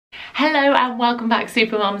Hello and welcome back,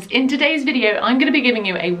 Supermums. In today's video, I'm going to be giving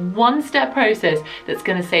you a one-step process that's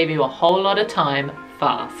going to save you a whole lot of time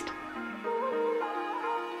fast.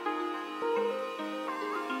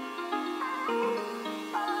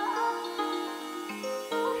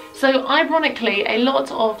 So ironically, a lot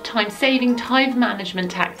of time-saving, time management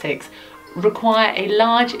tactics require a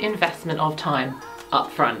large investment of time up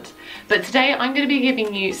front. But today I'm going to be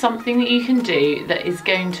giving you something that you can do that is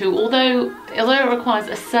going to, although it requires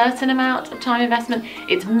a certain amount of time investment,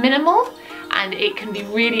 it's minimal and it can be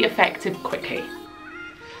really effective quickly.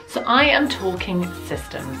 So I am talking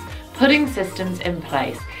systems, putting systems in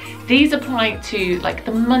place. These apply to like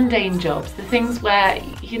the mundane jobs, the things where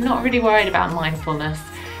you're not really worried about mindfulness.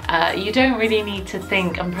 You don't really need to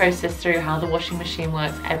think and process through how the washing machine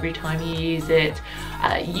works every time you use it.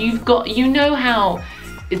 You know how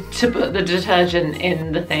to put the detergent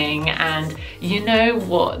in the thing, and you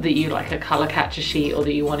know that you like a colour catcher sheet, or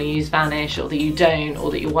that you want to use Vanish, or that you don't,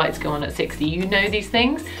 or that your whites go on at 60. You know these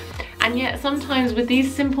things, and yet sometimes with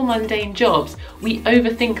these simple mundane jobs we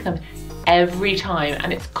overthink them every time,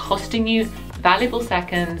 and it's costing you valuable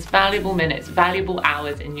seconds, valuable minutes, valuable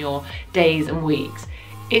hours in your days and weeks.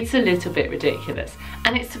 It's a little bit ridiculous,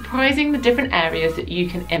 and it's surprising the different areas that you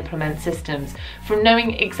can implement systems, from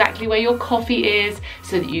knowing exactly where your coffee is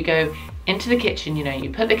so that you go into the kitchen, you know, you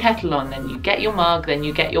put the kettle on, then you get your mug, then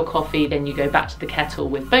you get your coffee, then you go back to the kettle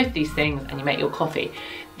with both these things and you make your coffee.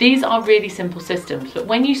 These are really simple systems, but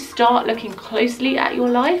when you start looking closely at your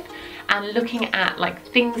life and looking at like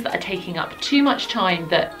things that are taking up too much time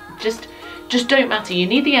that just don't matter, you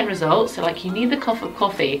need the end result, so like you need the cup of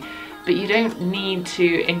coffee, but you don't need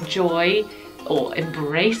to enjoy or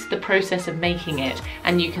embrace the process of making it,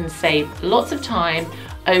 and you can save lots of time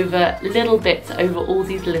over little bits, over all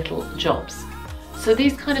these little jobs. So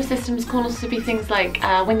these kind of systems can also be things like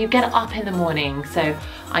when you get up in the morning. So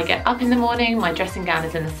I get up in the morning, my dressing gown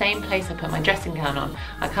is in the same place, I put my dressing gown on,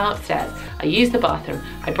 I come upstairs, I use the bathroom,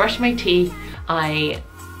 I brush my teeth, I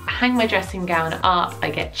hang my dressing gown up, I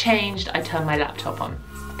get changed, I turn my laptop on.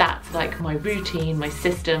 That's like my routine, my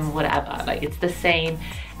system, whatever. Like it's the same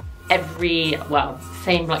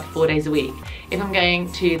same like 4 days a week. If I'm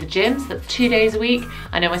going to the gym, so that's 2 days a week,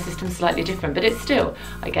 I know my system's slightly different, but it's still,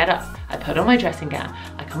 I get up, I put on my dressing gown,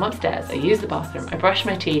 I come upstairs, I use the bathroom, I brush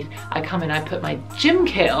my teeth, I come in, I put my gym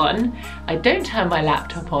kit on, I don't turn my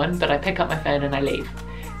laptop on, but I pick up my phone and I leave.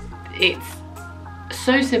 It's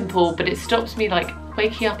so simple, but it stops me like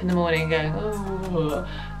waking up in the morning going,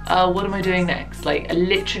 what am I doing next? Like I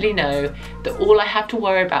literally know that all I have to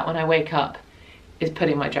worry about when I wake up is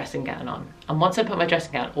putting my dressing gown on. And once I put my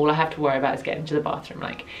dressing gown, all I have to worry about is getting to the bathroom.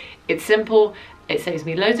 Like it's simple, it saves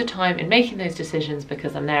me loads of time in making those decisions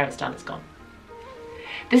because I'm there, it's done, it's gone.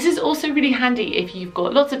 This is also really handy if you've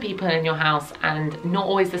got lots of people in your house and not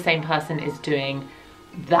always the same person is doing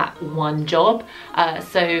that one job.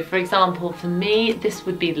 So for example, for me, this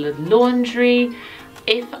would be the laundry.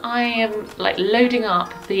 If I am like loading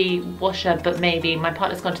up the washer, but maybe my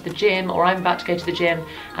partner's gone to the gym, or I'm about to go to the gym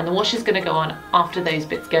and the washer's going to go on after those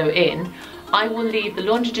bits go in, I will leave the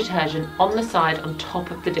laundry detergent on the side on top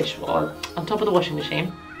of the dishwasher, on top of the washing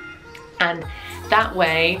machine, and that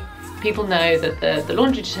way people know that the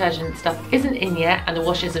laundry detergent stuff isn't in yet and the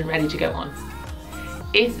wash isn't ready to go on.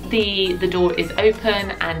 If the door is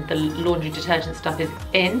open and the laundry detergent stuff is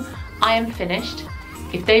in, I am finished.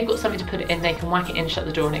 If they've got something to put it in, they can whack it in, shut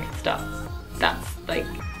the door, and it can start.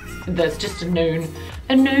 That's just a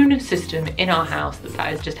known system in our house,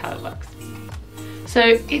 that is just how it works.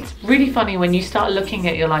 So it's really funny when you start looking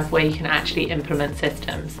at your life where you can actually implement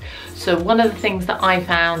systems. So one of the things that I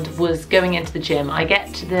found was going into the gym. I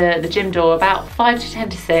get to the gym door about 5 to 10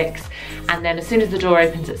 to 6, and then as soon as the door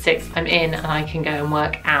opens at 6, I'm in and I can go and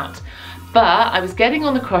work out. But I was getting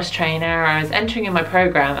on the cross trainer, I was entering in my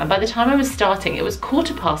program, and by the time I was starting, it was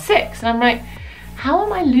 6:15, and I'm like, how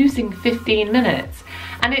am I losing 15 minutes?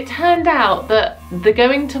 And it turned out that the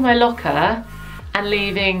going to my locker and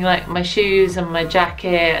leaving like my shoes and my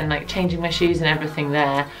jacket and like changing my shoes and everything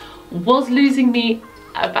there was losing me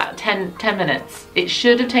about 10 minutes. It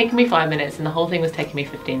should have taken me 5 minutes, and the whole thing was taking me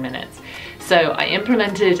 15 minutes. So I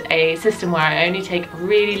implemented a system where I only take a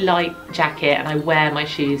really light jacket and I wear my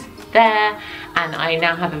shoes there, and I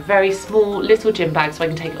now have a very small little gym bag so I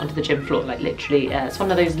can take it onto the gym floor, like literally, it's one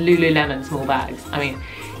of those Lululemon small bags. I mean,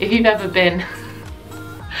 if you've ever been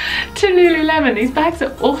to Lululemon, these bags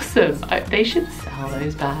are awesome. They should sell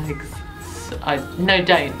those bags. No,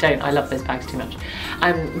 don't, I love those bags too much.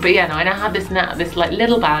 But yeah, no, I now have this like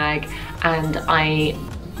little bag, and I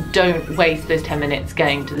don't waste those 10 minutes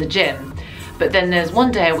going to the gym. But then there's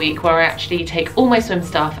one day a week where I actually take all my swim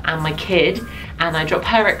stuff and my kid, and I drop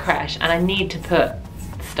her at creche and I need to put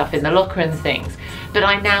stuff in the locker and things, but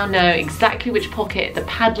I now know exactly which pocket the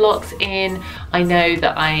padlock's in. I know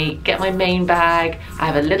that I get my main bag, I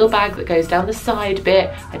have a little bag that goes down the side bit,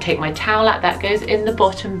 I take my towel out, that goes in the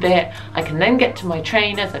bottom bit. I can then get to my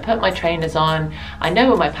trainers, I put my trainers on, I know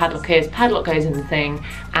where my padlock is, padlock goes in the thing,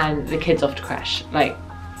 and the kid's off to creche. Like,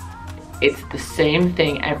 it's the same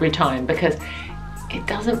thing every time, because it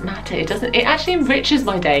doesn't matter. It actually enriches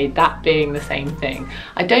my day, that being the same thing.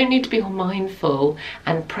 I don't need to be all mindful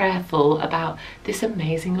and prayerful about this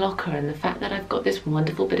amazing locker and the fact that I've got this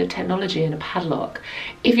wonderful bit of technology and a padlock.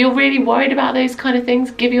 If you're really worried about those kind of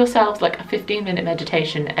things, give yourselves like a 15-minute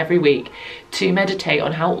meditation every week to meditate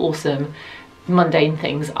on how awesome mundane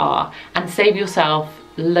things are, and save yourself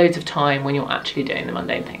loads of time when you're actually doing the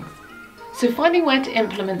mundane things. So finding where to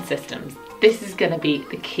implement systems, this is going to be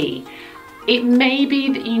the key. It may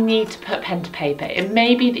be that you need to put pen to paper. It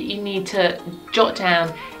may be that you need to jot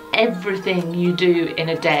down everything you do in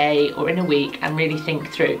a day or in a week and really think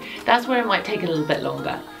through. That's where it might take a little bit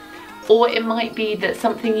longer. Or it might be that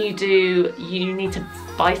something you do, you need to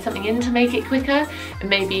buy something in to make it quicker, and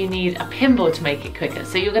maybe you need a pinboard to make it quicker.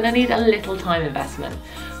 So you're going to need a little time investment.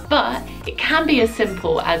 But it can be as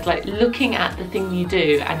simple as like looking at the thing you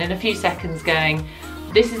do and in a few seconds going,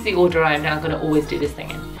 this is the order I am now going to always do this thing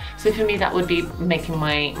in. So for me that would be making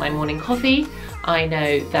my morning coffee. I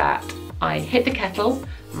know that I hit the kettle,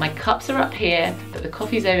 my cups are up here, but the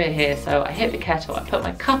coffee's over here, so I hit the kettle, I put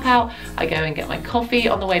my cup out, I go and get my coffee.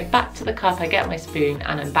 On the way back to the cup I get my spoon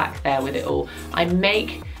and I'm back there with it all. I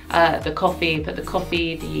make the coffee, put the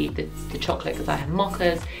coffee, the chocolate, because I have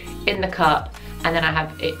mochas, in the cup, and then I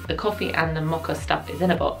have the coffee and the mocha stuff is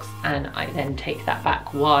in a box, and I then take that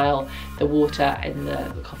back while the water and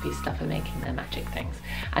the coffee stuff are making their magic things.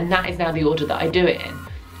 And that is now the order that I do it in.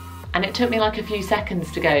 And it took me like a few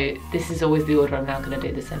seconds to go, this is always the order I'm now going to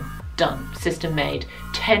do this in. Done. System made.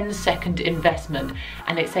 10-second investment,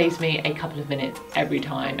 and it saves me a couple of minutes every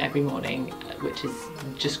time, every morning, which is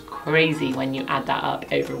just crazy when you add that up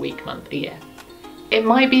over a week, month, a year. It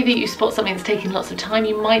might be that you spot something that's taking lots of time.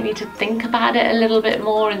 You might need to think about it a little bit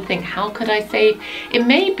more and think, how could I save? It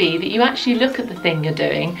may be that you actually look at the thing you're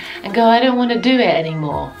doing and go, I don't want to do it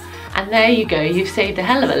anymore. And there you go, you've saved a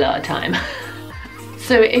hell of a lot of time.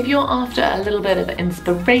 So if you're after a little bit of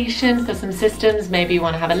inspiration for some systems, maybe you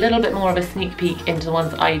want to have a little bit more of a sneak peek into the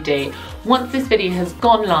ones I do, once this video has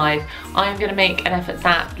gone live, I'm going to make an effort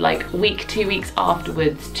that like week, 2 weeks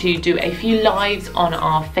afterwards to do a few lives on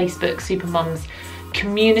our Facebook Supermums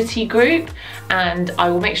community group, and I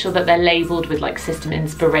will make sure that they're labelled with like system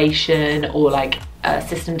inspiration or like a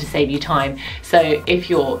system to save you time. So if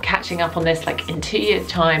you're catching up on this like in 2 years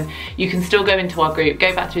time, you can still go into our group,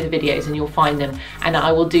 go back through the videos and you'll find them, and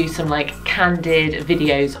I will do some like candid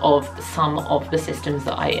videos of some of the systems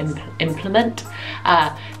that I implement.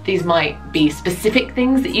 These might be specific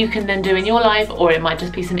things that you can then do in your life, or it might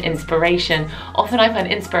just be some inspiration. Often I find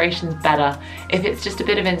inspiration's better. If it's just a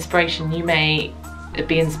bit of inspiration, you may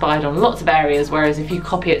be inspired on lots of areas, whereas if you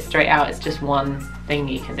copy it straight out, it's just one thing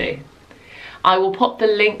you can do. I will pop the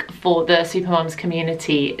link for the Supermums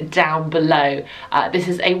community down below. This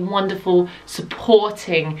is a wonderful,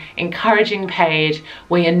 supporting, encouraging page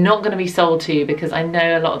where you're not going to be sold to, because I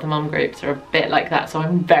know a lot of the mum groups are a bit like that, so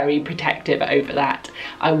I'm very protective over that.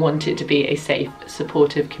 I want it to be a safe,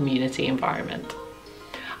 supportive community environment.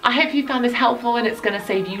 I hope you found this helpful, and it's going to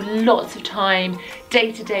save you lots of time,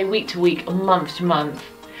 day to day, week to week, month to month.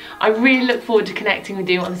 I really look forward to connecting with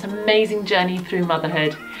you on this amazing journey through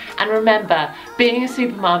motherhood. And remember, being a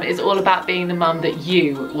supermum is all about being the mum that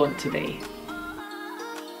you want to be.